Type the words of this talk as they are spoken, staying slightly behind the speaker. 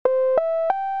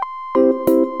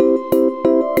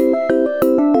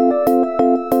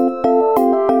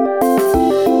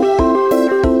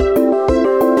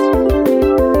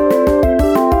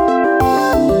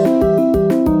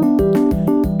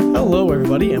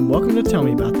everybody, and welcome to Tell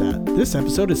Me About That. This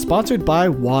episode is sponsored by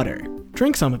water.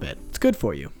 Drink some of it. It's good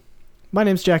for you. My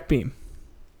name's Jack Beam.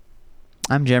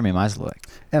 I'm Jeremy Meislowick.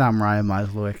 And I'm Ryan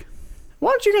Meislowick. Why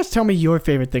don't you guys tell me your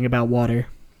favorite thing about water?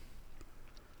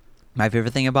 My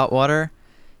favorite thing about water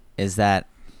is that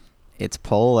it's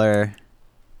polar.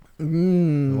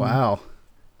 Wow.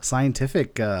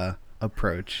 Scientific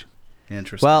approach.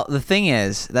 Interesting. Well, the thing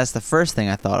is, that's the first thing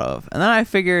I thought of. And then I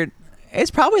figured it's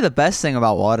probably the best thing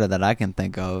about water that I can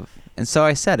think of. And so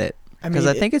I said it because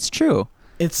I think it's true.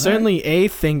 It's certainly a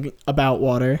thing about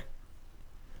water.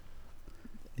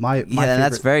 My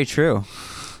that's very true.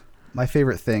 My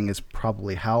favorite thing is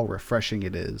probably how refreshing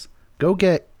it is. Go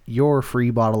get your free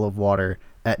bottle of water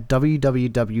at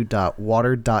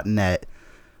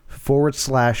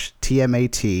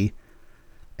www.water.net/TMAT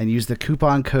and use the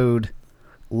coupon code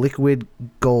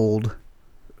LIQUIDGOLD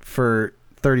for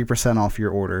 30% off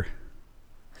your order.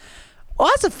 Well,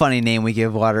 that's a funny name we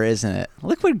give water, isn't it?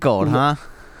 Liquid gold, huh?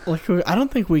 I don't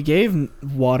think we gave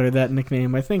water that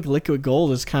nickname. I think liquid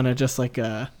gold is kind of just like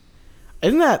a...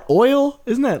 Isn't that oil?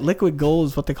 Isn't that liquid gold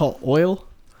is what they call oil?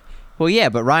 Well, yeah,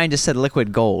 but Ryan just said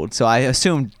liquid gold, so I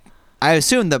assumed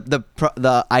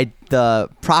the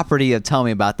property of Tell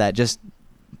Me About That just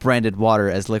branded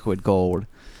water as liquid gold.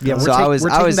 Yeah, so we're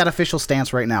taking that official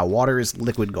stance right now. Water is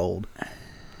liquid gold.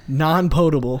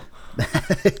 Non-potable.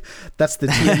 That's the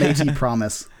TMAT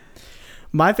promise.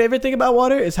 My favorite thing about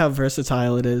water is how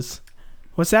versatile it is.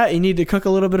 What's that? You need to cook a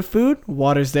little bit of food?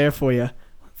 Water's there for you.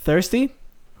 Thirsty?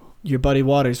 Your buddy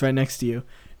water's right next to you.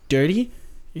 Dirty?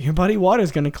 Your buddy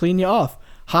water's going to clean you off.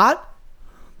 Hot?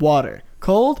 Water.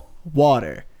 Cold?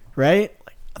 Water. Right?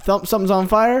 Something's on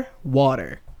fire?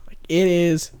 Water. It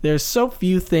is. There's so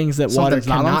few things that water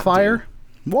cannot not on fire?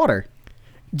 do. Water.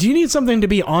 Do you need something to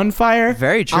be on fire?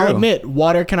 Very true. I'll admit,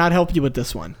 water cannot help you with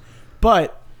this one.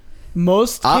 But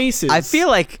most cases... I feel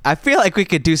like we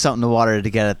could do something to water to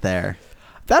get it there.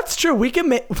 That's true. We can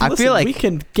we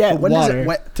can get water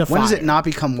to fire. When does it not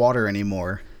become water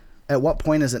anymore? At what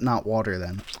point is it not water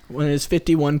then? When it's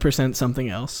 51% something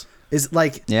else. Is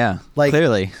like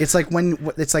clearly. It's like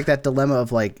it's like that dilemma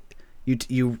of like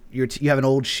you have an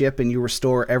old ship and you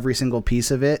restore every single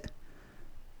piece of it.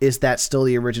 Is that still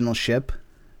the original ship?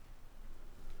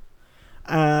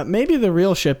 Maybe the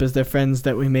real ship is the friends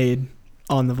that we made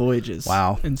on the voyages.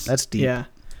 Wow, that's deep. Yeah,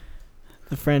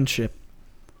 the friendship.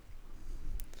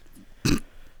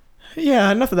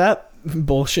 Yeah, enough of that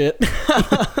bullshit.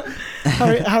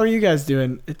 How are you guys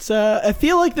doing? It's I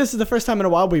feel like this is the first time in a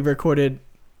while we've recorded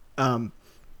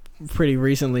pretty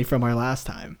recently from our last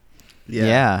time.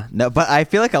 Yeah. No, but I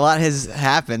feel like a lot has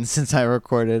happened since I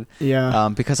recorded. Yeah.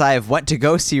 Because I have went to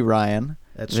go see Ryan,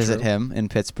 visit true. him in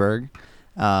Pittsburgh.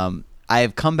 I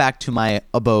have come back to my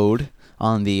abode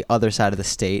on the other side of the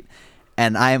state,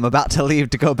 and I am about to leave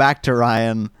to go back to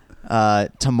Ryan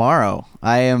tomorrow.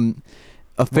 I am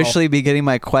officially beginning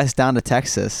my quest down to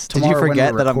Texas. Did you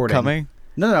forget that I'm coming?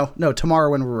 No.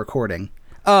 Tomorrow when we're recording.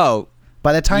 Oh.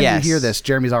 By the time you hear this,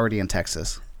 Jeremy's already in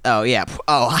Texas. Oh yeah.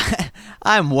 Oh,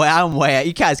 I'm way.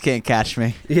 You guys can't catch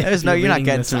me. Yeah. You're not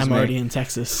getting to me. I'm already in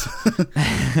Texas.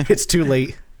 It's too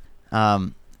late.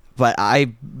 But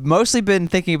I've mostly been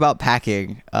thinking about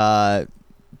packing,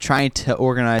 trying to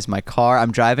organize my car.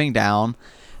 I'm driving down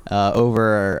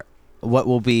over what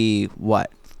will be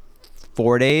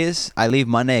 4 days. I leave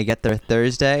Monday. I get there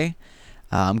Thursday.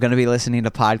 I'm going to be listening to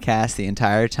podcasts the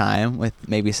entire time with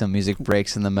maybe some music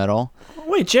breaks in the middle.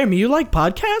 Wait, Jeremy, you like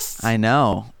podcasts? I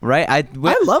know, right? I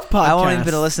love podcasts. I won't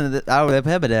even listen to I won't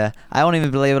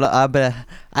even be able to.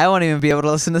 I won't even be able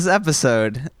to listen to this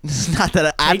episode. It's not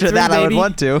that after that baby. I would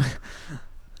want to.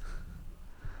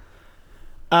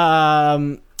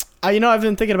 I've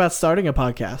been thinking about starting a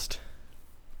podcast.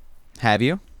 Have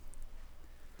you?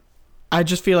 I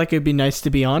just feel like it'd be nice to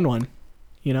be on one.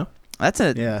 You know? That's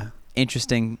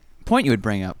interesting point you would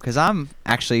bring up because I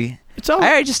already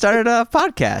just started a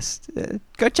podcast.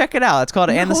 Go check it out. It's called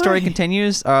And the Story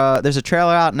Continues. There's a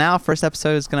trailer out now. First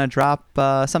episode is going to drop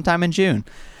sometime in June.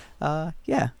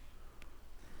 Yeah.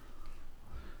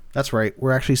 That's right.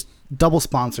 We're actually double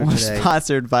sponsored today.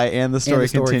 Sponsored by And the Story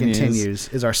Continues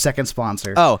is our second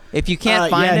sponsor. Oh, if you can't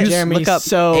find it, Jeremy, look up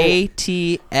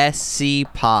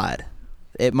ATSC Pod.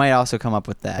 It might also come up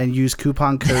with that. And use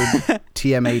coupon code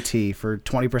TMAT for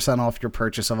 20% off your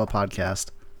purchase of a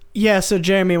podcast. Yeah, so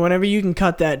Jeremy, whenever you can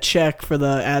cut that check for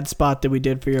the ad spot that we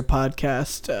did for your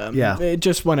podcast,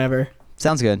 just whenever.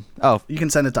 Sounds good. Oh, you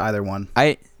can send it to either one.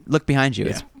 I look behind you.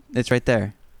 Yeah. It's right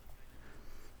there.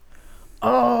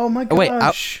 Oh my gosh! Oh, wait,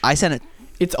 I sent it.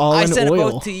 It's all in oil. I sent it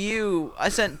both to you. I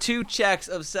sent 2 checks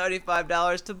of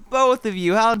 $75 to both of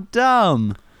you. How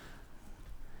dumb!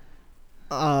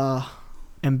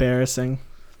 Embarrassing.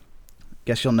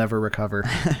 Guess you'll never recover.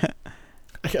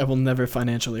 I will never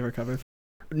financially recover.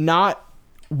 Not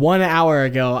 1 hour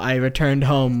ago, I returned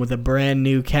home with a brand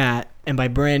new cat. And by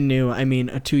brand new, I mean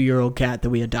a 2-year-old cat that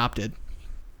we adopted.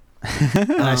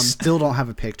 And I still don't have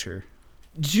a picture.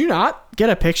 Did you not get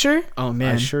a picture? Oh,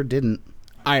 man. I sure didn't.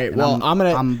 All right, And well,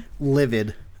 I'm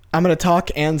livid. I'm gonna talk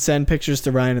and send pictures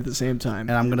to Ryan at the same time.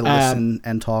 And I'm going to listen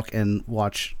and talk and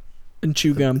watch And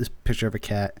chew gum. this picture of a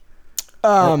cat.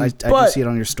 I do see it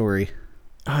on your story.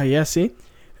 Oh, yeah, see?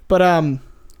 But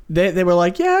they were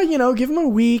like, yeah, give him a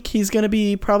week. He's going to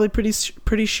be probably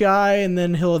pretty shy, and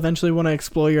then he'll eventually want to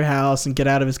explore your house and get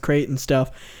out of his crate and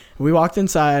stuff. We walked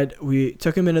inside. We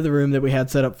took him into the room that we had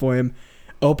set up for him,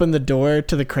 opened the door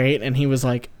to the crate, and he was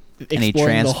like And he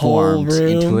exploring the whole transformed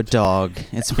room. into a dog.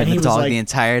 It's been he a was dog like- the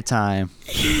entire time.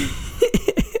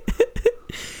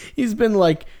 He's been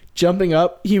like jumping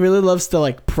up. He really loves to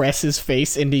like press his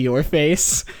face into your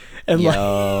face. And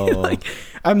Yo. like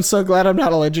I'm so glad I'm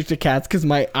not allergic to cats because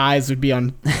my eyes would be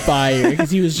on fire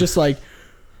because he was just like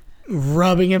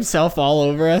rubbing himself all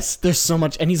over us. There's so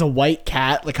much, and he's a white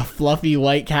cat, like a fluffy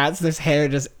white cat, so there's hair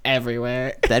just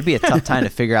everywhere. That'd be a tough time to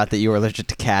figure out that you were allergic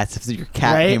to cats if your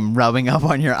cat Right? came rubbing up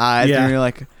on your eyes Yeah. and you're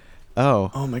like,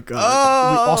 oh. Oh my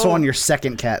god. Also on your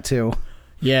second cat, too.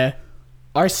 Yeah.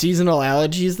 Our seasonal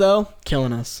allergies though,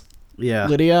 killing us. Yeah.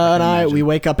 Lydia and I, imagine. we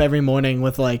wake up every morning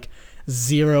with like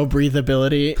zero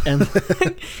breathability and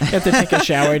have to take a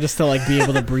shower just to like be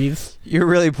able to breathe. You're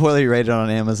really poorly rated on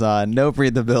Amazon. No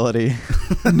breathability.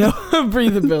 No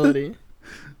breathability.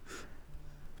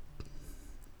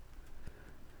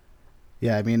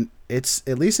 Yeah, I mean, it's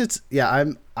at least it's yeah.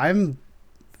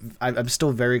 I'm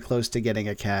still very close to getting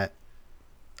a cat.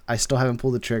 I still haven't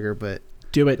pulled the trigger, but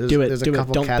Do it. there's Do a it.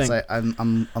 couple Don't cats think.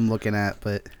 I'm looking at,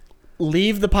 but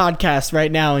Leave the podcast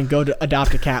right now and go to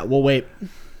adopt a cat. We'll wait.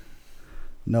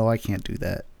 no, I can't do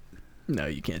that. No,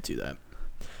 you can't do that.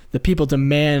 The people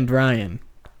demand Ryan.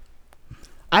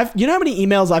 You know how many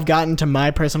emails I've gotten to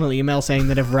my personal email saying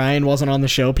that if Ryan wasn't on the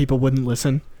show, people wouldn't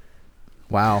listen.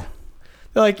 Wow.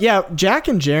 They're like, yeah, Jack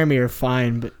and Jeremy are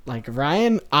fine, but like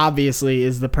Ryan obviously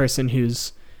is the person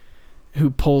who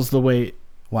pulls the weight.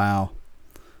 Wow.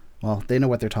 Well, they know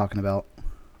what they're talking about.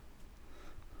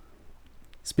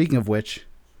 Speaking of which,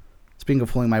 speaking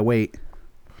of pulling my weight,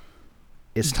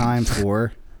 it's time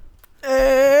for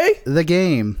Hey, the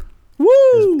game.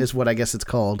 woo! Is what I guess it's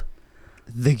called.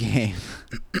 The game.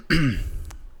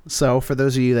 So, for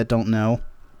those of you that don't know,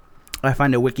 I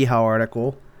find a WikiHow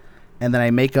article, and then I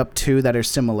make up two that are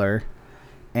similar,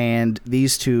 and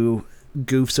these two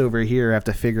goofs over here have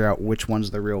to figure out which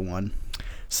one's the real one.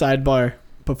 Sidebar: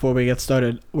 before we get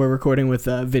started, we're recording with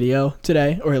video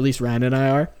today, or at least Ryan and I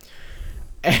are.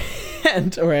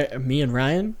 And or me and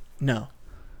Ryan? No,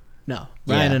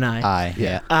 Ryan and I.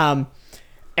 Yeah.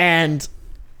 And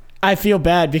I feel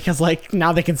bad because like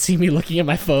now they can see me looking at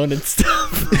my phone and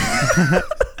stuff.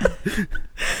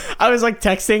 I was like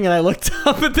texting and I looked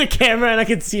up at the camera and I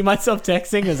could see myself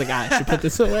texting. I was like, I should put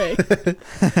this away.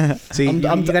 See,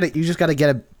 you just gotta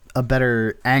get a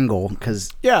better angle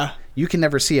because Yeah. you can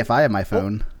never see if I have my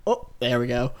phone. Oh, there we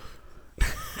go.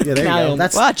 Yeah, there you Kyle. go.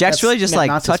 Wow, Jack's really just like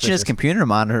not touching his suspicious. computer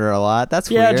monitor a lot. That's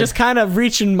Yeah, weird. just kind of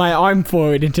reaching my arm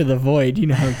forward into the void. You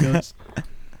know how it goes.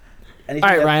 Anything All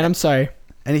right, that- Ryan, I'm sorry.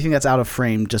 Anything that's out of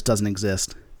frame just doesn't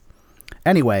exist.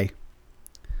 Anyway,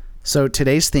 so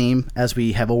today's theme, as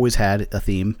we have always had a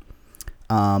theme,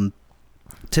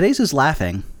 today's is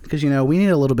laughing because we need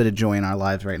a little bit of joy in our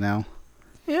lives right now.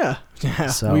 Yeah. Yeah,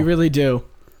 So- we really do.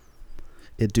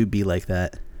 It do be like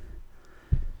that.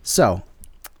 So,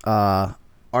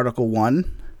 Article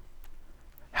 1,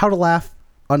 how to laugh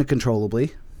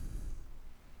uncontrollably.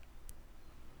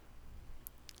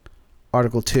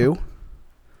 Article 2,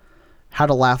 how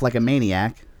to laugh like a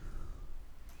maniac.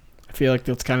 I feel like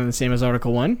that's kind of the same as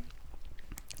Article 1.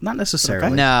 Not necessarily.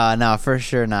 Okay. No, for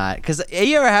sure not. Because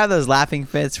you ever have those laughing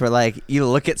fits where like you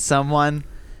look at someone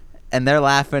and they're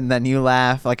laughing, then you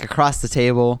laugh like across the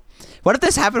table. What if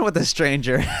this happened with a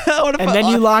stranger? What if And then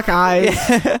you lock eyes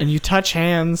and you touch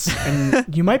hands and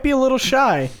you might be a little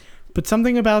shy, but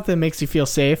something about them makes you feel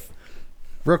safe.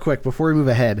 Real quick, before we move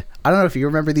ahead, I don't know if you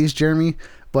remember these, Jeremy,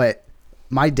 but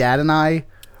my dad and I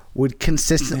would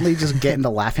consistently just get into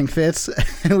laughing fits,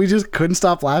 and we just couldn't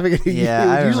stop laughing. Yeah, it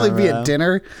would I usually be remember at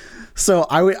dinner, so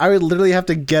I would literally have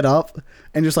to get up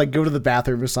and just like go to the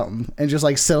bathroom or something, and just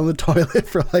like sit on the toilet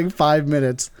for like 5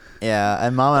 minutes. Yeah,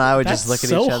 and Mom and I would That's just look at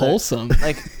so each other. wholesome.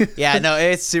 Like, yeah, no,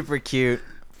 it's super cute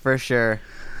for sure.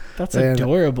 That's Man.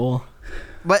 adorable.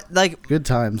 But like Good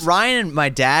times. Ryan and my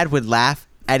dad would laugh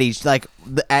at each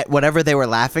at whatever they were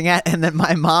laughing at, and then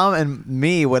my mom and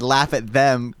me would laugh at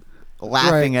them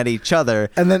laughing at each other,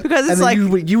 And then because it's and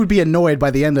then like you would be annoyed by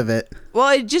the end of it.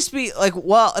 well, it'd just be like,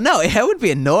 well, no, I would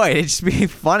be annoyed. It'd just be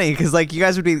funny because like you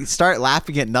guys would start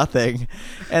laughing at nothing,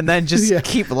 and then just Yeah.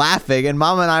 keep laughing. And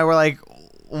Mom and I were like,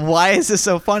 "Why is this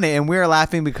so funny?" And we were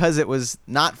laughing because it was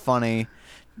not funny.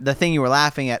 The thing you were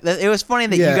laughing at, it was funny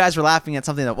that Yeah. you guys were laughing at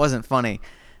something that wasn't funny.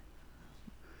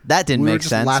 That didn't We were make just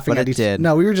sense, laughing but at it each. did.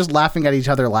 No, we were just laughing at each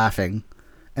other laughing,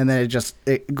 and then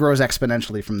it grows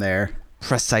exponentially from there.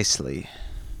 Precisely,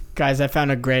 Guys, I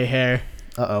found a gray hair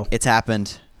Uh-oh. it's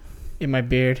happened. in my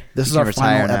beard. This You is can our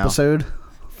retire final now. episode.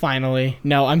 Finally.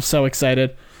 No, I'm so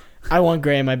excited. I want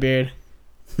gray in my beard.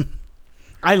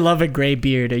 I love a gray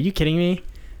beard. Are you kidding me?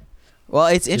 Well,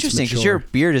 it's interesting because your mature.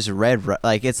 beard is red,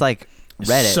 like it's like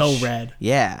reddish. So red.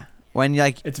 Yeah, when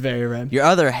like It's very red. your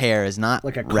other hair is not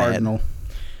Like a red. cardinal.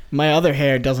 My other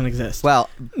hair doesn't exist.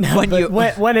 Well, No, when but you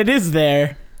when it is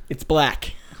there, it's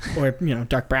black or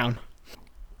dark brown.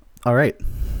 All right.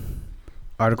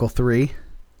 Article 3.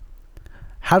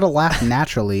 How to laugh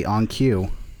naturally on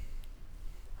cue.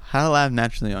 how to laugh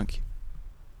naturally on cue.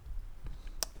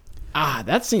 Ah,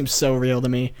 that seems so real to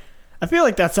me. I feel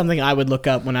like that's something I would look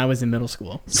up when I was in middle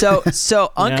school. So You know?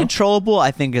 uncontrollable,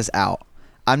 I think, is out.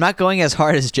 I'm not going as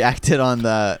hard as Jack did on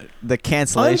the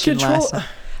cancellation last time.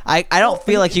 I don't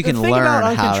feel like you can the thing learn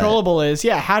about how to. uncontrollable is,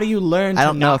 how do you learn to I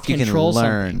don't know not if you can control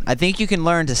learn. something? I think you can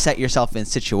learn to set yourself in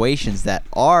situations that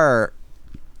are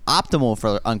optimal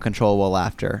for uncontrollable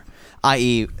laughter,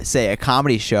 i.e., say a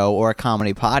comedy show or a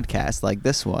comedy podcast like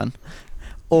this one,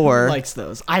 Who or likes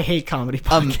those? I hate comedy a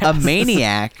podcasts.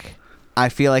 maniac. I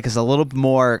feel like is a little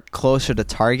more closer to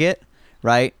target,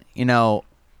 right?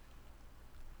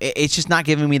 It's just not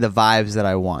giving me the vibes that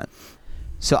I want.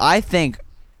 So I'm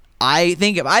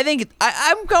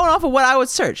going off of what I would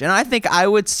search, and I think I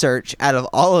would search out of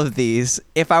all of these,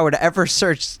 if I were to ever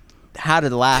search how to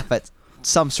laugh at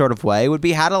some sort of way, would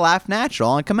be how to laugh natural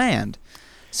on command.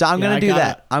 So I'm gonna do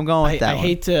that. I'm going with that I one.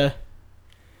 hate to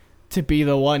be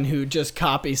the one who just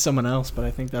copies someone else, but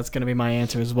I think that's gonna be my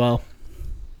answer as well.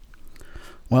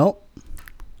 Well,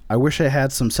 I wish I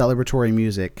had some celebratory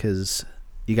music because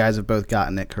you guys have both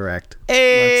gotten it correct.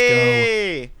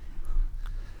 Hey!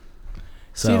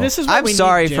 So, See, this is what I'm we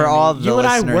sorry need, for Jeremy. all the you and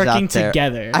I listeners working out there.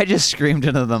 together. I just screamed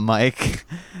into the mic.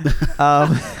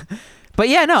 But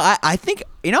yeah, no, I think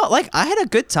I had a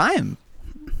good time.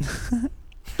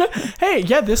 Hey,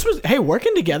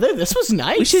 working together. This was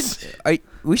nice.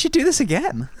 We should do this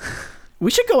again. We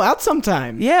should go out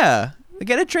sometime. Yeah,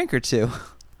 get a drink or two.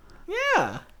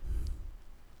 Yeah.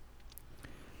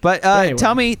 But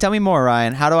Anyway. tell me more,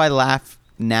 Ryan. How do I laugh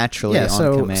naturally yeah, on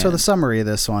so command? so the summary of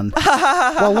this one.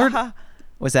 Well,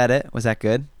 Was that it? Was that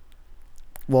good?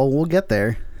 we'll get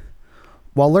there.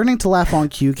 While learning to laugh on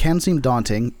cue can seem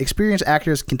daunting, experienced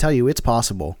actors can tell you it's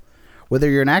possible. Whether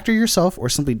you're an actor yourself or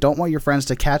simply don't want your friends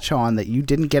to catch on that you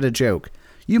didn't get a joke,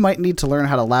 you might need to learn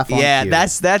how to laugh on Yeah, cue.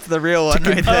 that's the real one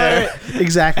right there.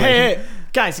 exactly. Hey,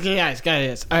 guys.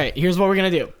 All right, here's what we're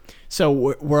gonna do. So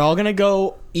we're all gonna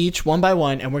go each one by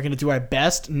one, and we're gonna do our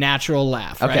best natural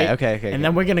laugh. Okay, right? okay. And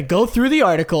then we're gonna go through the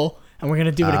article, and we're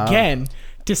gonna do it Oh. again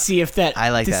to see if that. I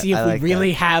like to that. see if I we like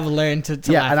really have learned to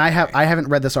Yeah, laugh. and I haven't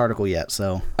read this article yet,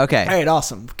 so Okay. All right,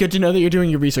 awesome. Good to know that you're doing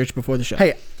your research before the show.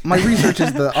 hey, my research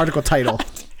is the article title,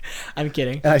 I'm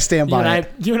kidding. and I stand by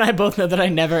it. You and I both know that I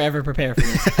never ever prepare for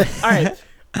this. All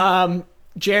right.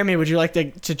 Jeremy, would you like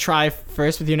to try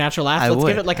first with your natural laugh? I Let's give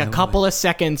would, it like I a couple of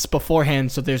seconds beforehand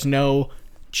so there's no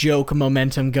joke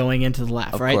momentum going into the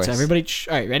laugh, Of right? course. So everybody,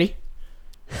 all right, ready?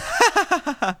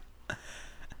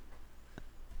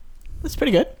 That's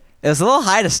pretty good. It was a little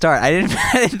high to start. I didn't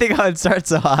think I would start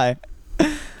so high. All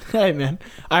right, man.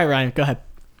 All right, Ryan, go ahead.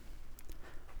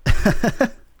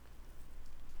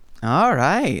 All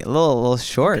right, a little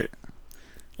short.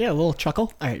 Yeah, a little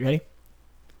chuckle. All right, ready?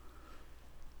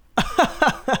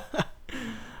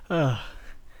 The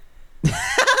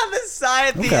sigh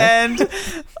at the Okay. end.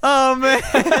 Oh man.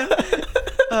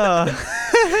 Oh.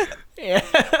 Yeah.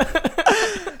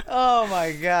 Oh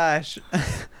my gosh. All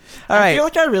I feel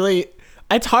right. like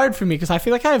it's hard for me because I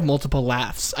feel like I have multiple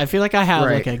laughs. I feel like I have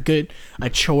Right. like a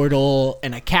chortle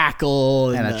and a cackle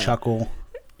and a chuckle.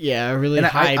 Yeah, a really And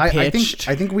high pitched.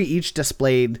 I think we each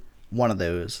displayed one of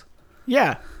those.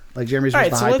 Yeah. Like Jeremy's All was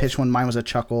right, the so high let's- pitched one. Mine was a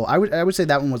chuckle. I would say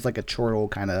that one was like a chortle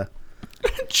kind of.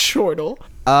 Chortle.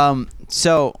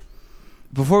 So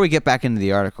before we get back into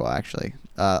the article, actually,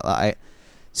 I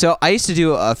used to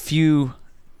do a few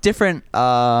different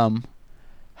what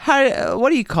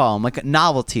do you call them? Like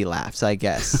novelty laughs, I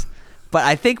guess. But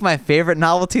I think my favorite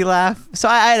novelty laugh. So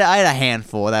I had a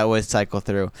handful that would cycle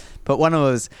through, but one of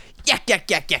them was yak yak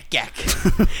yak yak yak,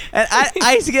 and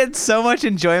I used to get so much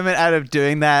enjoyment out of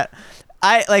doing that.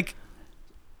 I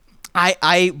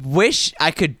wish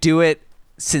I could do it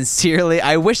sincerely.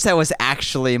 I wish that was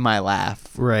actually my laugh.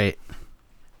 Right.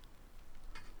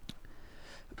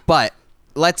 But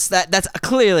that's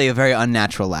clearly a very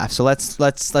unnatural laugh. So let's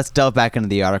delve back into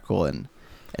the article and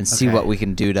see Okay. what we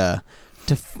can do to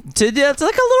it's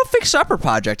like a little fixer upper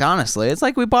project. Honestly, it's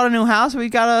like we bought a new house. We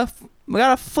gotta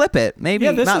flip it. Maybe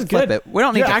Yeah, this not is flip good. it. We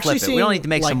don't need You're to actually flip it. We don't need to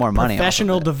make seeing, some more money.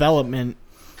 Professional off of it. development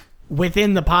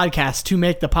within the podcast to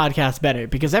make the podcast better.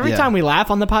 Because every Yeah. time we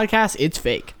laugh on the podcast, it's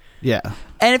fake. Yeah.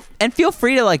 And feel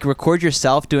free to like record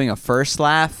yourself doing a first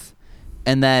laugh,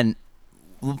 and then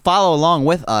follow along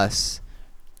with us.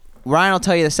 Ryan will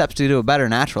tell you the steps to do a better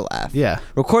natural laugh. Yeah.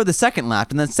 Record the second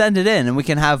laugh and then send it in, and we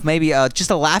can have maybe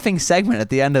just a laughing segment at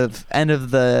the end of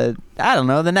the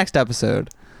the next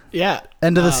episode. Yeah.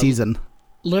 End of the season.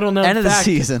 Little known End of the fact.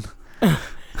 season.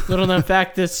 Little known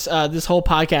fact. This whole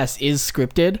podcast is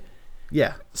scripted,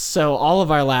 Yeah. so all of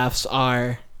our laughs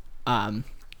are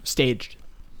staged.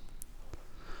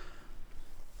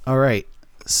 All right.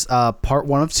 Part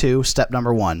 1 of 2, step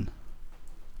number 1.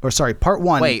 Or sorry, part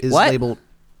 1 Wait, is what? labeled.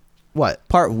 What?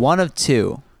 Part 1 of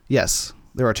 2. Yes.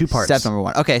 There are 2 parts. Step number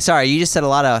 1. Okay, sorry, you just said a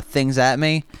lot of things at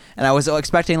me, and I was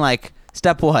expecting like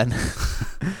step 1.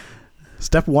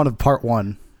 Step 1 of part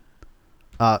 1.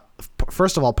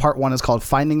 First of all, part 1 is called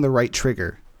Finding the Right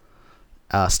Trigger.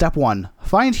 Step 1.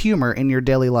 Find humor in your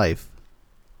daily life.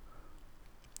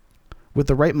 With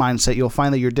the right mindset, you'll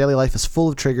find that your daily life is full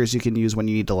of triggers you can use when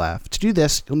you need to laugh. To do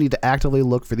this, you'll need to actively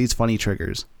look for these funny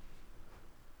triggers.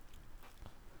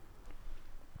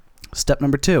 Step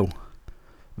number 2.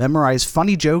 Memorize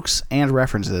funny jokes and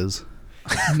references.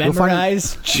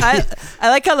 Memorize. I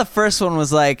like how the first one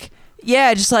was like,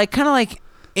 yeah, just like kind of like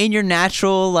in your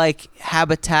natural like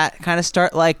habitat, kind of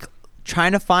start like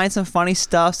trying to find some funny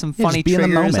stuff, some Yeah, funny just be in the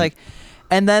triggers, moment. like,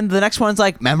 and then the next one's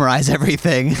like memorize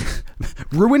everything.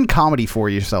 Ruin comedy for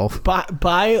yourself.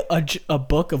 Buy a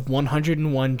book of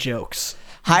 101 jokes.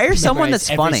 Hire someone Memorize that's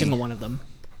every funny. single one of them.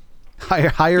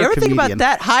 Hire You a ever think comedian. about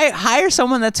that? Hire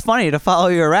someone that's funny to follow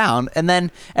you around, and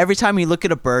then every time you look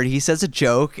at a bird, he says a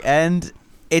joke, and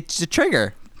it's a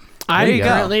trigger. I'm you go.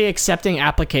 currently accepting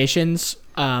applications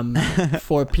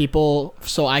for people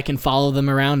so I can follow them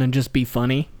around and just be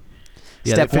funny.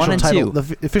 Yeah, Step the official 1 and title, 2.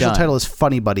 The official Done. title is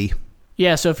Funny Buddy.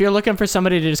 Yeah, so if you're looking for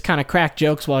somebody to just kind of crack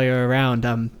jokes while you're around,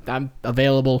 I'm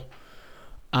available.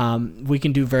 We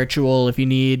can do virtual if you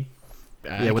need.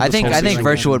 Yeah, with I this think whole I think season.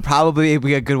 virtual would probably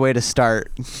be a good way to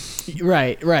start.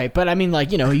 Right. But I mean,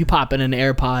 like, you pop in an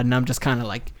AirPod, and I'm just kind of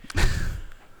like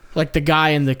the guy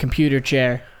in the computer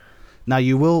chair. Now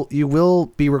you will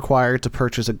be required to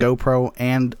purchase a GoPro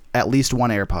and at least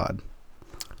one AirPod.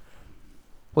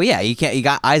 Well, yeah, you can't. You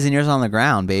got eyes and ears on the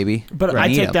ground, baby. But Right. I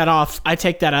Need take 'em. that off. I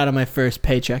take that out of my first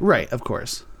paycheck. Right, of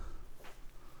course.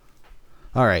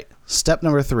 All right, step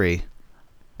number 3,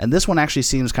 and this one actually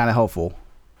seems kind of helpful.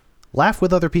 Laugh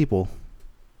with other people.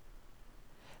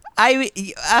 Yeah,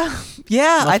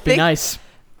 Must I be think. nice.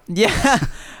 Yeah,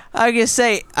 I guess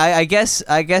say. I guess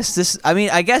this. I mean,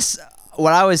 I guess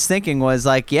what I was thinking was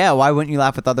like, yeah, why wouldn't you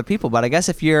laugh with other people? But I guess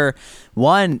if you're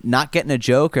not getting a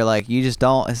joke or like you just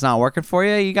don't, it's not working for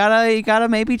you. You gotta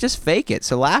maybe just fake it.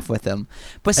 So laugh with them.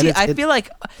 But see, I feel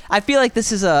like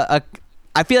this is I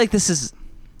feel like this is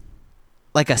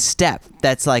like a step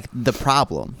that's like the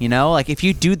problem. Like if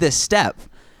you do this step,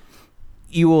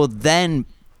 you will then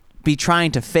be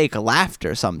trying to fake a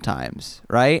laughter sometimes,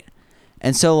 right?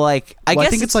 And so, like, I guess I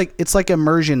think it's like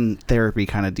immersion therapy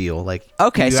kind of deal. Like,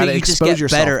 okay, so gotta you just expose get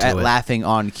yourself better to at it. laughing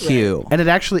on cue. And it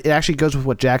actually goes with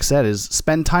what Jack said: is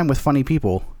spend time with funny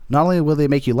people. Not only will they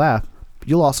make you laugh,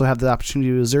 you'll also have the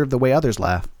opportunity to observe the way others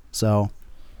laugh. So,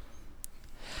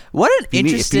 What an if you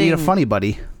interesting, need a funny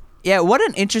buddy. yeah, what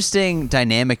an interesting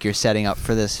dynamic you're setting up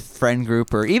for this friend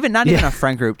group, or even not even Yeah. a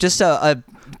friend group, just a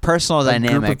personal A group of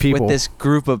dynamic people. with this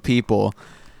group of people.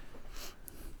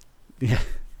 Yeah.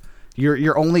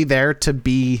 You're only there to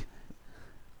be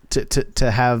to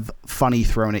have funny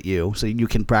thrown at you so you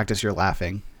can practice your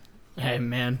laughing. Hey,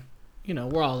 man.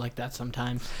 We're all like that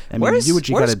sometimes. I mean, do what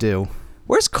you got to do.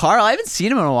 Where's Carl? I haven't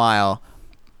seen him in a while.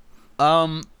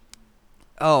 Oh,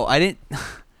 I didn't.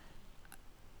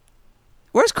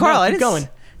 Where's Carl? No, I keep didn't. going.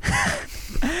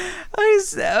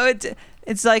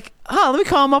 It's like, let me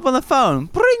call him up on the phone.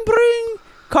 Bring, bring.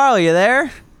 Carl, you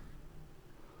there?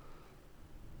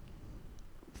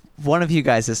 One of you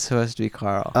guys is supposed to be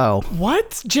Carl. Oh,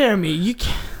 What? Jeremy, you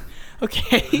can't...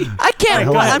 Okay. I can't.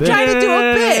 Alright, go ahead. I'm trying to do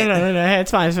a bit. No. Hey,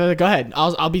 it's fine. So go ahead.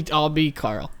 I'll be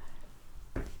Carl.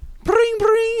 Bring,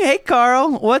 bring. Hey,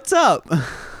 Carl. What's up?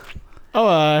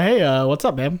 Oh, hey, what's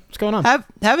up, man? What's going on?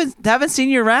 Haven't seen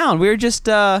you around. We were just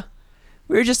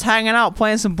hanging out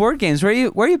playing some board games. Where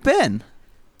you been?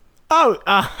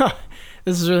 Oh,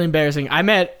 this is really embarrassing. I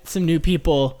met some new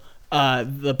people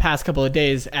the past couple of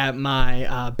days at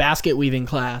my basket weaving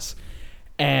class,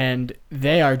 and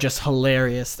they are just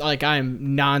hilarious. Like,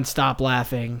 I'm nonstop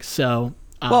laughing. So,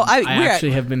 Well, I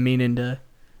actually have been meaning to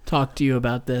talk to you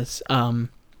about this.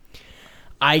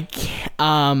 I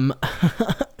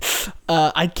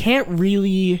can't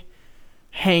really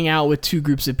hang out with two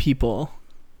groups of people.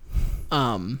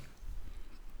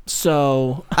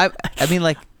 So I mean,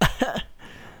 like,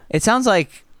 it sounds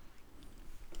like.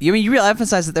 You mean you really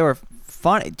emphasize that they were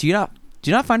funny? Do you not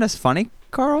find us funny,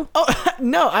 Carl? oh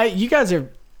no, you guys are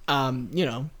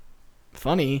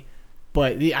funny,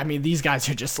 but these guys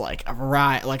are just like a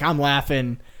riot. Like, I'm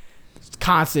laughing,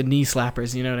 constant knee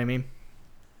slappers. You know what I mean?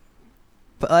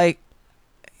 But like,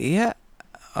 yeah,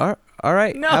 all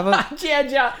right. No, Have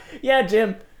yeah,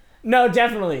 Jim. No,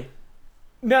 definitely.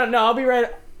 No, I'll be right.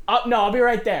 I'll be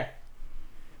right there.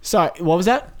 Sorry, what was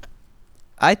that?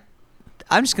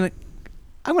 I'm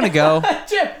gonna go.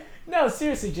 Jim, no,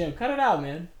 seriously, Jim, cut it out,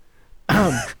 man.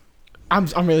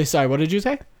 I'm really sorry. What did you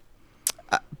say?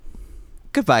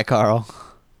 Goodbye, Carl.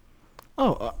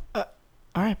 Oh, all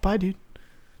right, bye, dude.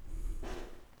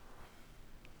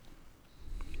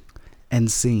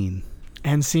 End scene.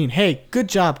 And scene. Hey, good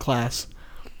job, class.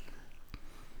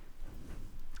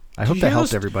 I hope you that hear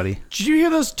helped those- everybody. Did you hear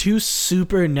those two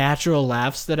supernatural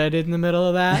laughs that I did in the middle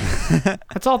of that?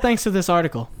 That's all thanks to this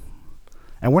article.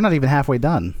 And we're not even halfway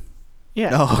done. Yeah.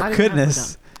 Oh not even halfway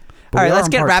goodness! done. But All we right, are let's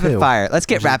on get part rapid 2, fire. Let's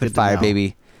get which is rapid good to fire, know.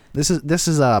 baby. This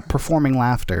is performing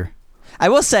laughter. I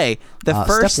will say the Step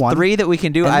first 1. 3 that we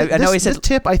can do. And I know he this said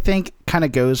tip, I think, kind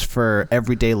of goes for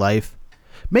everyday life.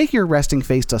 Make your resting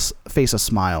face a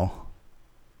smile.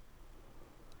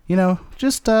 You know,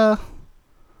 just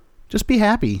be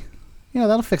happy. You know,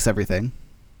 that'll fix everything.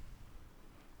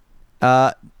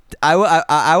 I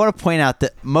want to point out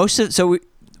that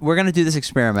we're gonna do this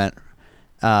experiment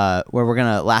where we're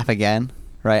gonna laugh again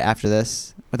right after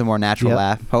this with a more natural Yep.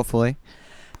 laugh, hopefully.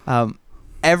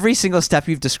 Every single step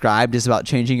you've described is about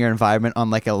changing your environment on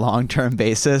like a long-term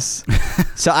basis.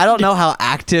 So I don't know how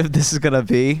active this is gonna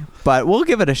be, but we'll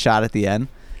give it a shot at the end.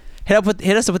 Hit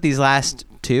us up with these last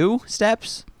 2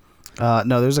 steps.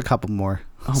 No, there's a couple more.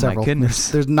 Oh Several. my goodness!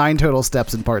 There's 9 total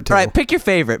steps in part 2. All right, pick your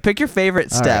favorite. Pick your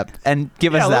favorite All step right. and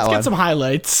give Yeah, us let's that one. get some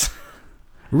highlights.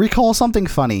 Recall something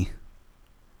funny.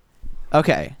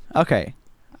 Okay.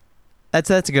 That's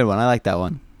a good one. I like that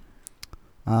one.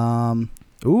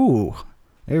 Ooh,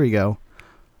 there we go.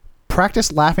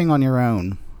 Practice laughing on your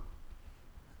own.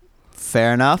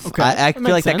 Fair enough. Okay, I that feel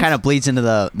makes like that sense. kind of bleeds into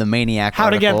the maniac.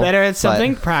 How to get article, better at but-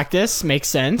 something? Practice makes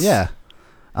sense. Yeah.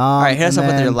 All right, hit us and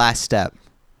up with your then last step.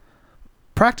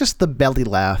 Practice the belly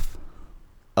laugh.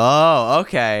 Oh,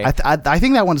 okay. I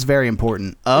think that one's very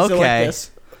important. Is it like Okay.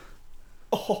 this?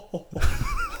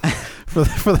 For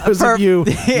those of you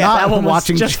Yeah, not that one was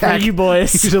watching just Jack, for you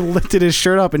boys. he just lifted his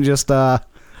shirt up and just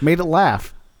made it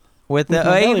laugh. With the With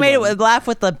my he belly made button. it laugh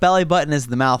with the belly button as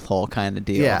the mouth hole kind of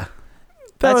deal. Yeah.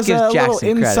 That Let's was give a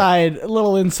Jackson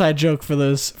little inside joke for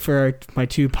my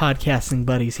two podcasting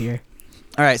buddies here.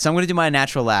 All right, so I'm gonna do my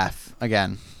natural laugh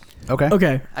again. Okay.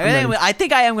 Okay. I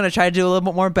think I am gonna try to do a little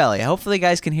bit more belly. Hopefully, you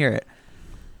guys can hear it.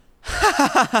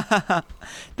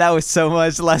 That was so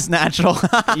much less natural.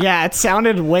 Yeah, it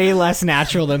sounded way less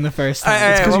natural than the first time. All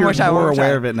right, It's because one you're more time, more one more aware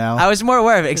time. of it now. I was more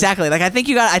aware of it. Exactly. Like I think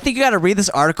you got to read this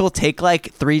article, take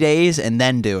like 3 days, and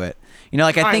then do it. You know,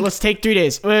 like I All right, think let's take 3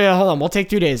 days. Wait, hold on. We'll take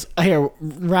 3 days. Here,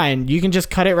 Ryan, you can just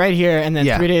cut it right here, and then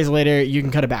Yeah. 3 days later, you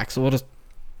can cut it back. So we'll just.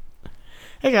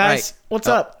 Hey guys, Right. what's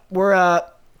up? We're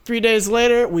 3 days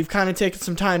later. We've kind of taken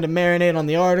some time to marinate on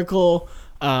the article.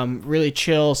 Really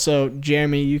chill. So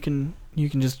Jeremy, you can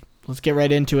just let's get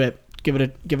right into it. Give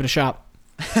it a shot.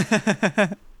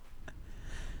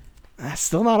 That's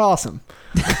still not awesome.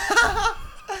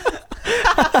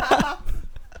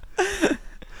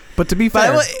 But to be but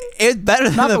fair, it's better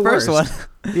than Not the the first one,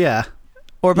 worst. yeah.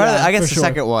 or better. Yeah, I guess for the sure.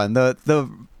 second one, the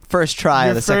first try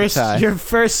of the second time. Your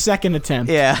first second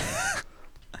attempt. Yeah.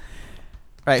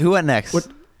 Right. Who went next?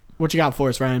 What you got for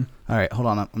us, Ryan? All right, hold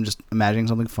on. I'm just imagining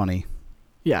something funny.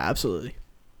 Yeah, absolutely.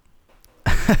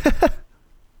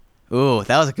 Ooh,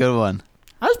 that was a good one.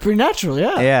 That was pretty natural.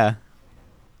 Yeah. Yeah.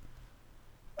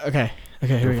 Okay.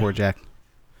 Okay. Here Go we for go. it, Jack.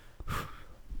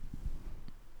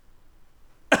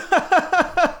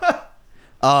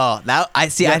 Oh, that I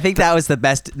see. Yeah, I think that was the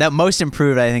best. That most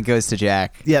improved, I think, goes to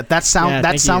Jack. Yeah, that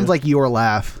thank sounds you. like your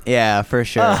laugh. Yeah, for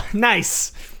sure.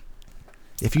 Nice.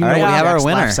 If you know All right, what we have our Jack's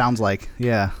winner. laugh sounds like.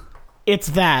 Yeah. It's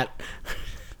that.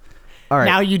 All right.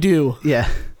 Now you do. Yeah.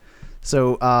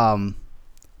 So,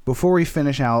 before we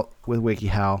finish out with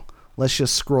WikiHow, let's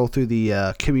just scroll through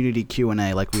the community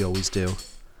Q&A like we always do.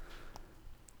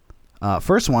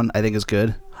 First one I think is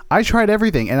good. I tried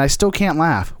everything and I still can't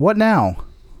laugh. What now?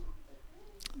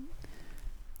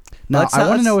 Now I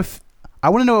want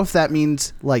to know if that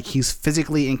means like he's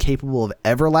physically incapable of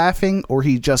ever laughing, or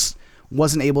he just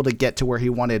wasn't able to get to where he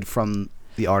wanted from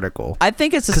the article. I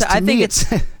think it's. 'Cause I to think me, it's.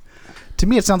 To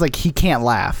me, it sounds like he can't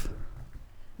laugh.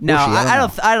 No, Or she, I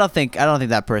don't know. I don't think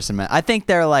that person meant. I think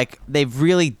they're like they've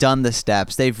really done the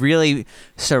steps. They've really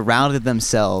surrounded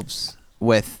themselves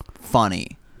with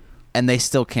funny, and they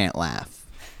still can't laugh.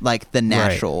 Like the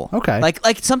natural. Okay. Like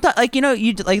sometimes, like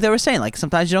you like they were saying, like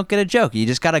sometimes you don't get a joke. You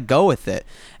just gotta go with it.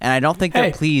 And I don't think they're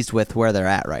Hey. pleased with where they're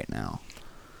at right now.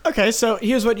 Okay, so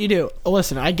here's what you do.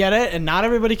 Listen, I get it, and not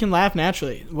everybody can laugh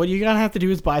naturally. What you're gonna have to do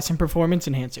is buy some performance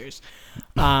enhancers.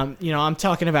 I'm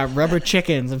talking about rubber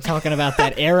chickens. I'm talking about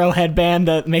that arrow headband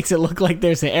that makes it look like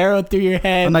there's an arrow through your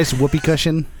head. A nice whoopee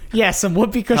cushion. Yeah, some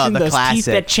whoopee cushion, the those teeth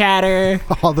classic. that chatter.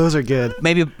 Oh, those are good.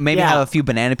 Maybe Yeah. have a few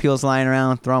banana peels lying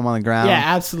around, throw them on the ground. Yeah,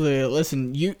 absolutely.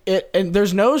 Listen, and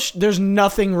there's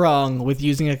nothing wrong with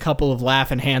using a couple of laugh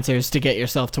enhancers to get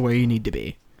yourself to where you need to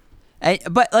be.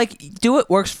 But like, do what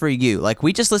works for you. Like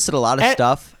we just listed a lot of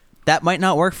stuff that might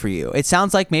not work for you. It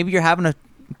sounds like maybe you're having a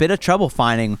bit of trouble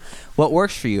finding what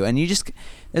works for you, and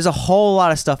there's a whole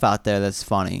lot of stuff out there that's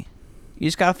funny. You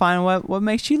just gotta find what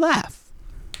makes you laugh.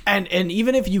 And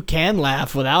even if you can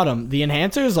laugh without them, the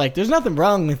enhancers, like, there's nothing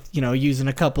wrong with using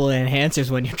a couple of enhancers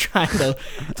when you're trying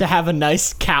to have a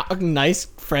nice,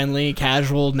 friendly,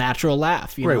 casual, natural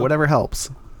laugh. Right, whatever helps.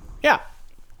 Yeah.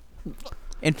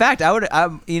 In fact, I would,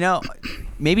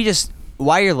 maybe just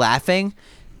while you're laughing,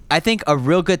 I think a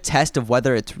real good test of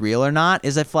whether it's real or not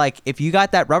is if you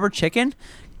got that rubber chicken,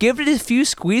 give it a few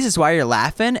squeezes while you're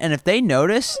laughing, and if they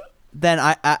notice, then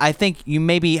I think you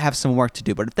maybe have some work to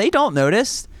do. But if they don't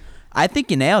notice, I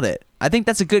think you nailed it. I think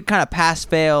that's a good kind of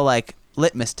pass-fail, like,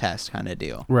 litmus test kind of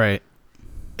deal. Right.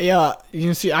 Yeah,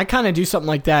 you see, I kind of do something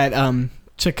like that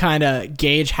to kind of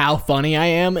gauge how funny I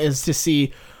am, is to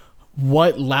see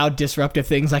what loud disruptive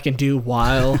things I can do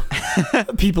while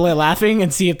people are laughing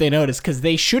and see if they notice, because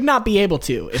they should not be able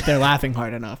to if they're laughing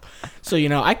hard enough. So,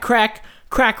 I crack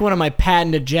one of my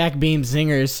patented Jack Beam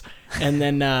zingers, and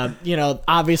then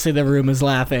obviously the room is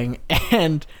laughing,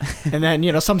 and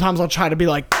then sometimes I'll try to be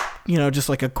like, just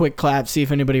like a quick clap, see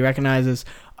if anybody recognizes.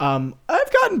 I've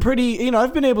gotten pretty,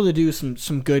 I've been able to do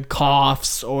some good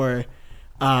coughs, or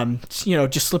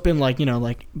just slip in like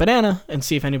banana and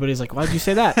see if anybody's like, why'd you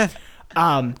say that?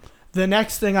 The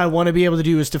next thing I want to be able to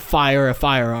do is to fire a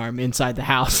firearm inside the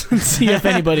house and see if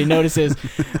anybody notices,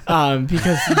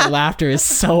 because the laughter is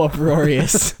so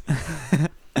uproarious.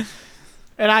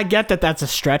 And I get that that's a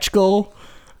stretch goal,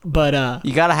 but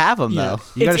You gotta have them, though.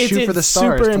 You gotta shoot for the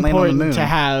stars super to land on the moon. to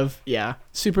have,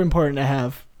 super important to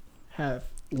have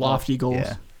lofty goals.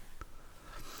 Yeah.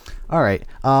 All right.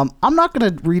 I'm not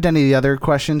going to read any of the other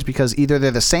questions because either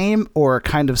they're the same or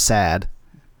kind of sad.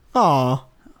 Aw.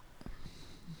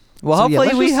 Well, So, yeah, hopefully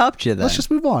let's we just- helped you then. Let's just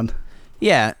move on.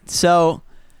 Yeah. So,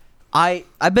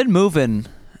 I've been moving.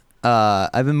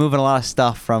 I've been moving a lot of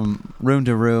stuff from room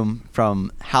to room,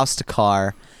 from house to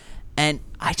car, and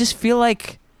I just feel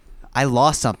like I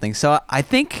lost something. So I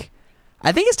think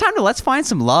it's time to let's find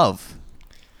some love.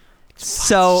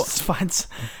 So It's fun.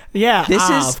 Yeah, This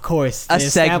is of course a the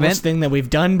established segment- thing that we've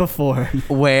done before.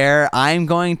 where I'm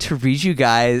going to read you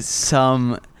guys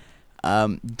some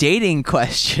dating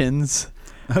questions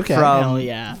Okay. Hell from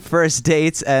yeah. first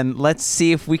dates, and let's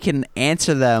see if we can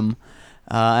answer them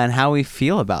and how we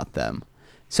feel about them.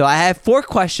 So I have 4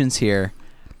 questions here.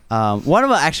 One of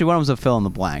them was a fill in the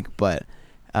blank, but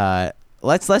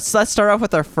let's start off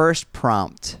with our first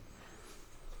prompt.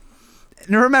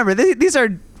 Now remember, these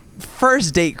are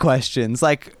first date questions,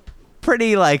 like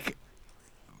pretty like.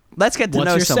 Let's get to What's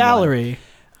know your someone.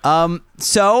 salary?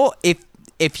 So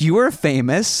if you were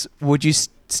famous, would you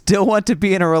still want to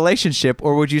be in a relationship,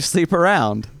 or would you sleep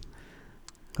around?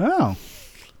 Oh.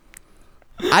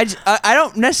 I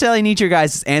don't necessarily need your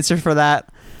guys' answer for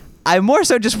that. I more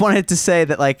so just wanted to say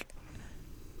that, like,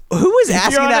 who was If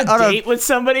asking you're on that a on date with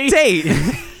somebody? a date?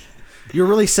 You're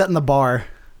really setting the bar.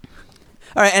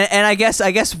 All right, and I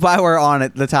guess while we're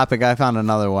on the topic, I found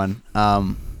another one.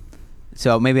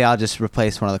 So maybe I'll just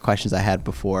replace one of the questions I had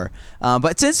before.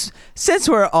 But since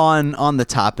we're on the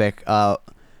topic,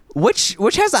 Which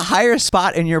has a higher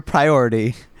spot in your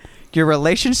priority? Your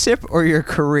relationship or your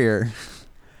career?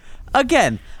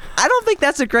 Again, I don't think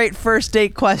that's a great first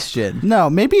date question. No,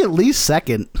 maybe at least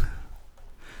second.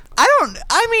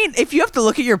 I mean, if you have to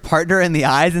look at your partner in the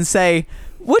eyes and say,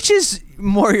 which is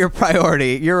more your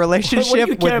priority? Your relationship What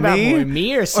do you care with about me, more,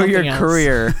 me or or something your else?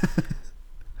 career?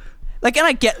 Like, and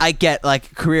I get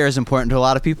like career is important to a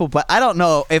lot of people, but I don't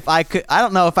know if I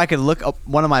could look up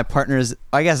one of my partners,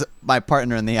 I guess my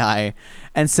partner in the eye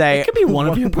and say, It could be one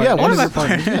of your partners. Yeah, one of my your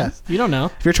partners. Yeah. You don't know.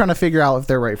 If you're trying to figure out if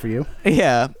they're right for you.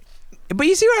 yeah. But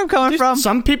you see where I'm coming from?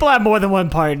 Some people have more than one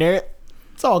partner.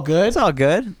 It's all good. It's all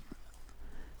good.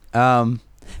 But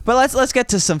let's get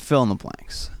to some fill in the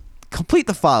blanks. Complete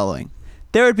the following.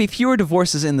 There would be fewer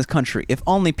divorces in this country if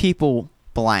only people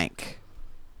blank.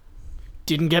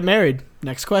 Didn't get married.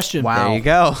 Next question. Wow. There you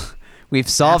go. We've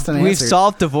Asked and answered.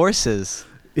 solved divorces.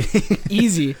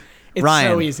 Easy. It's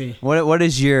Ryan, so easy. What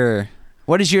is your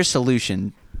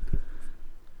solution?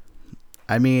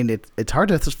 I mean, it's hard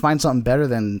to find something better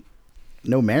than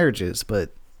no marriages,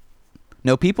 but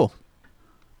No people.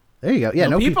 there you go. Yeah,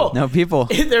 No no, people. people. No people.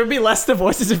 There would be less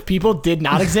divorces if people did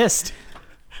not exist.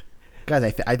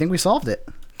 Guys, I think we solved it.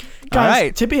 Guys, All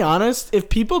right. to be honest, if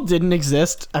people didn't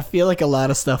exist, I feel like a lot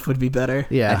of stuff would be better.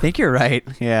 Yeah. I think you're right.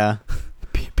 Yeah.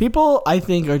 People, I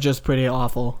think, are just pretty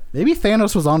awful. Maybe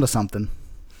Thanos was onto something.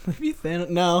 Maybe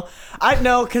no,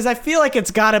 because I feel like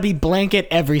it's got to be blanket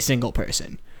every single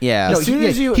person. Yeah. No, As soon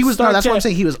as you he was. No, start that's what to- I'm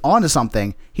saying. He was onto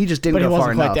something. He just didn't But he go far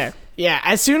wasn't quite enough. there. Yeah,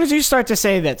 as soon as you start to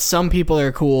say that some people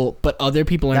are cool, but other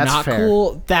people are That's not fair.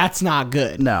 cool, that's not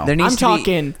good. No. There needs I'm to be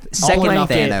talking second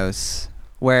blanket- Thanos,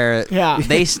 where Yeah.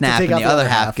 they snap take and out the the other other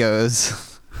half half.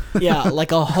 goes. Yeah,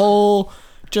 like a whole,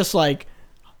 just like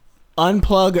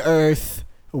unplug Earth,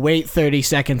 wait 30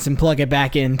 seconds and plug it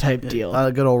back in type deal.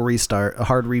 A good old restart, a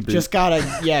hard reboot. Just gotta,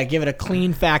 give it a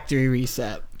clean factory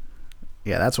reset.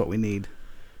 yeah, that's what we need.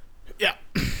 Yeah.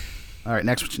 All right,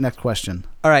 next question.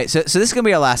 All right, so this is gonna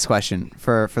be our last question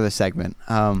for this segment.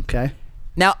 Okay.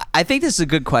 Now, I think this is a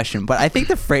good question, but I think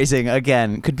the phrasing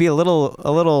again could be a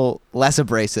little less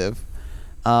abrasive.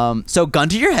 So, gun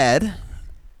to your head,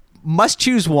 must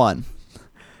choose one: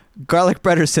 garlic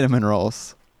bread or cinnamon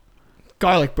rolls.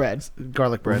 Garlic bread.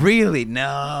 Garlic bread. Really?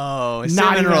 No, Not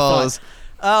cinnamon even a thought. rolls.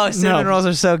 Oh, cinnamon No. rolls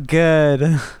are so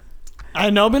good. I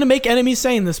know I'm gonna make enemies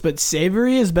saying this, but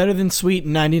savory is better than sweet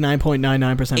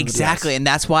 99.99% of the Exactly, and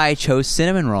that's why I chose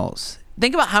cinnamon rolls.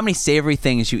 Think about how many savory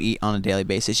things you eat on a daily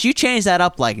basis. You change that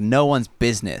up like no one's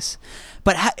business.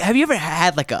 But have you ever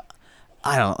had like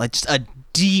just a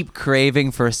deep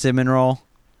craving for a cinnamon roll?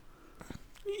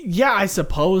 Yeah, I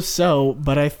suppose so,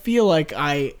 but I feel like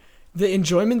the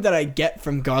enjoyment that I get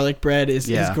from garlic bread is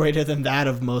greater than that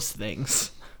of most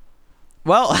things.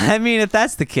 Well, I mean, if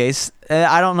that's the case,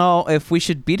 I don't know if we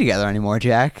should be together anymore,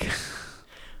 Jack.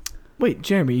 Wait,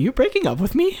 Jeremy, you breaking up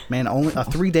with me? Man, only a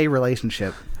 3-day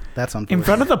relationship. That's unfortunate. In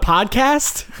front of the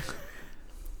podcast?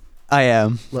 I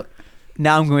am. Look,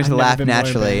 Now I'm going I've to never laugh been more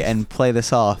naturally embarrassed. and play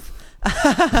this off.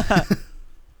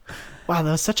 Wow,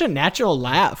 that was such a natural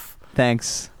laugh.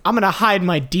 Thanks. I'm gonna hide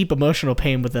my deep emotional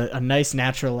pain with a nice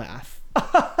natural laugh.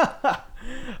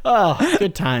 Oh,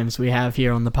 good times we have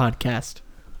here on the podcast.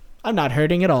 I'm not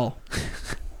hurting at all.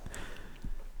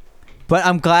 But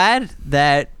I'm glad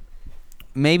that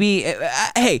maybe,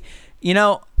 hey,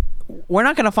 we're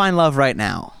not going to find love right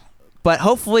now. But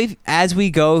hopefully, as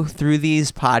we go through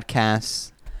these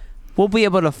podcasts, we'll be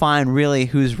able to find really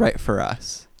who's right for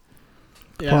us.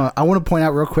 hold on, I want to point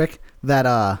out real quick that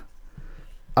I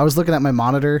was looking at my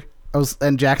monitor.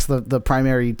 And Jack's the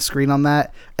primary screen on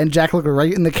that, and Jack looked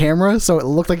right in the camera, so it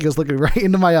looked like he was looking right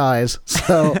into my eyes.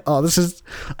 So, this is.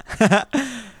 I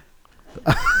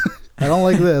don't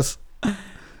like this.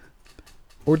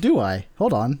 Or do I?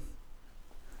 Hold on.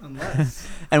 Unless.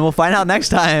 And we'll find out next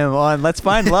time on Let's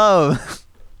Find Love.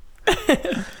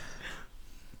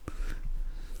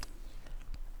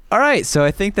 All right, so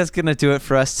I think that's going to do it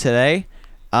for us today.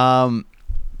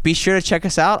 Be sure to check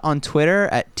us out on Twitter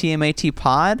at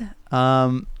TMATpod.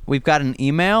 We've got an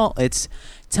email. It's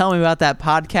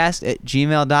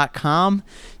tellmeaboutthatpodcast@gmail.com.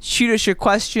 Shoot us your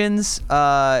questions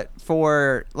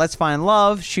for Let's Find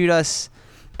Love. Shoot us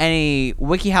any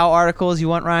WikiHow articles you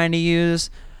want Ryan to use.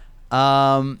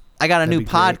 I got a That'd new be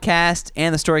great. podcast,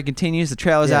 and the story continues. The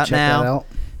trailer's out check now.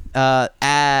 that out.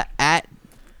 At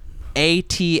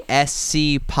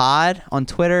ATSC Pod on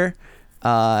Twitter.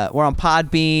 We're on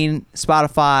Podbean,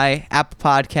 Spotify, Apple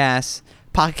Podcasts,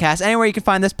 anywhere you can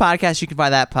find this podcast, you can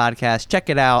find that podcast. Check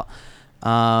it out.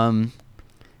 That's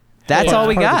Hey, all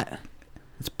we part of got.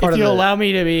 It's part If of you the. allow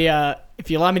me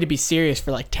to be serious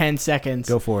for like 10 seconds.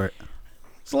 Go for it.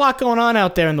 there's a lot going on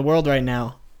out there in the world right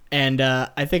now. And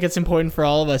I think it's important for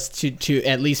all of us to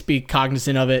at least be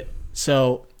cognizant of it.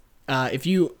 So if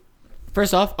you,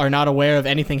 first off, are not aware of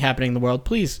anything happening in the world,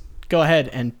 please go ahead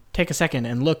and take a second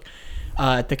and look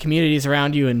at the communities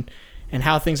around you and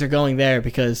how things are going there,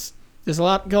 because there's a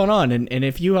lot going on. And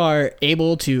if you are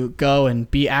able to go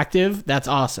and be active, that's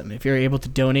awesome. If you're able to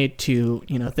donate to,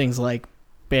 things like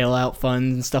bailout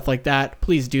funds and stuff like that,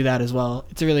 please do that as well.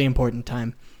 It's a really important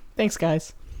time. Thanks,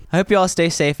 guys. I hope you all stay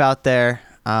safe out there.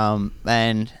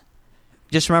 And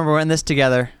just remember, we're in this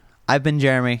together. I've been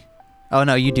Jeremy. Oh,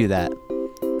 no, you do that.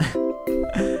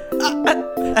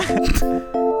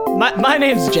 My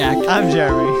name's Jack. I'm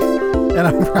Jeremy. And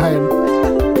I'm Brian.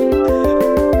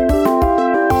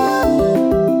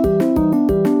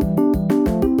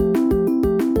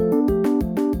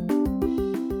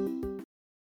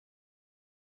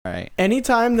 All right.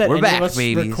 Anytime that We're any back, of us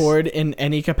babies. record in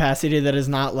any capacity that is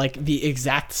not like the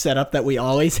exact setup that we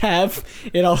always have,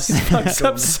 it always fucks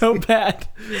up so bad.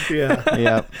 Yeah.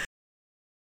 Yep.